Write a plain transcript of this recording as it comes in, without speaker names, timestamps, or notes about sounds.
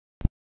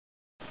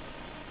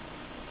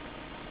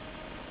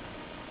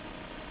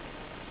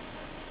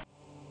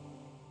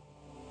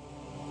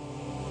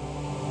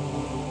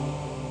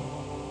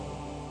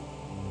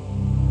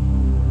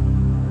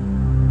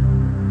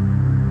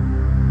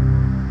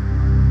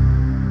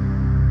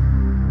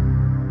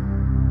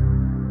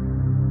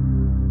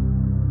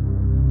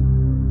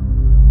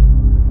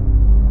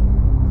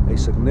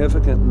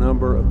significant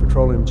number of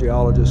petroleum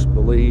geologists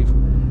believe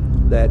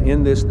that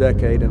in this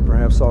decade, and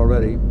perhaps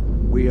already,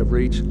 we have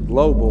reached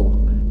global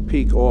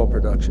peak oil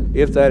production.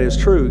 If that is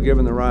true,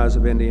 given the rise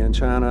of India and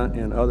China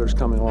and others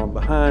coming along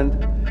behind,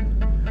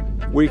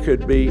 we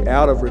could be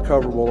out of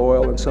recoverable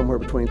oil in somewhere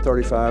between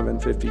 35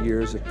 and 50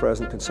 years if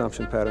present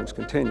consumption patterns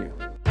continue.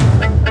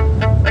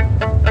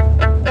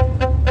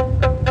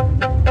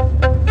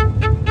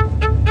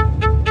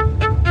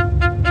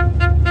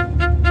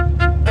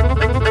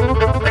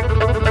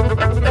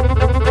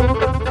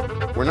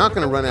 We're not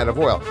going to run out of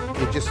oil.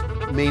 It just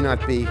may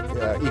not be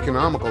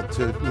economical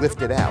to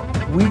lift it out.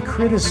 We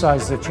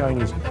criticize the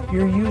Chinese.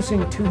 You're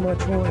using too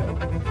much oil.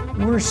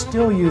 We're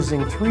still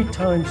using 3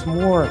 times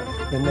more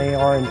than they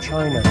are in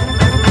China.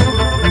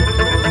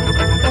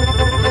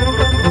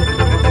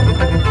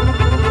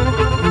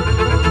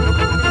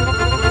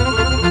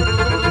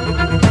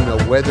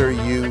 Whether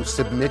you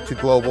submit to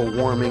global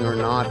warming or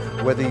not,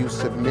 whether you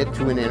submit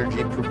to an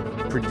energy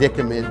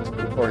predicament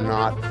or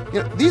not,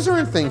 these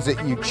aren't things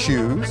that you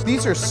choose.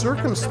 These are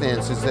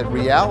circumstances that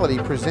reality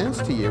presents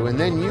to you, and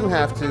then you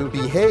have to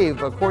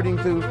behave according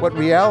to what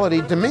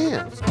reality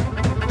demands.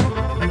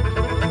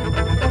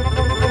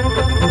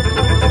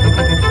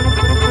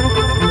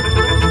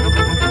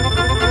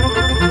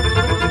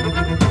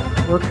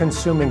 We're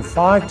consuming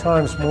 5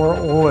 times more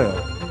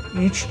oil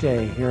each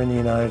day here in the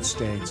United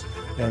States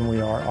than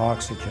we are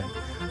oxygen.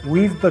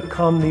 We've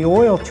become the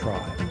oil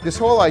tribe. This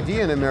whole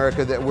idea in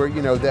America that we're,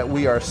 that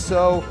we are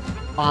so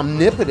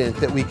omnipotent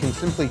that we can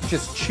simply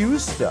just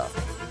choose stuff,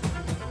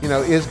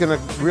 is going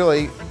to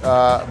really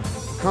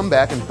come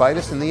back and bite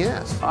us in the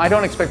ass. I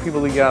don't expect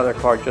people to get out of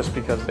their car just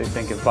because they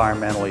think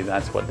environmentally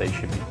that's what they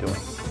should be doing.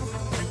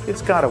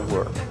 It's got to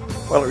work.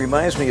 Well, it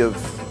reminds me of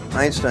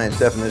Einstein's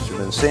definition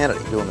of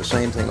insanity, doing the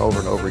same thing over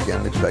and over again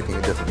and expecting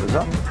a different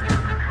result.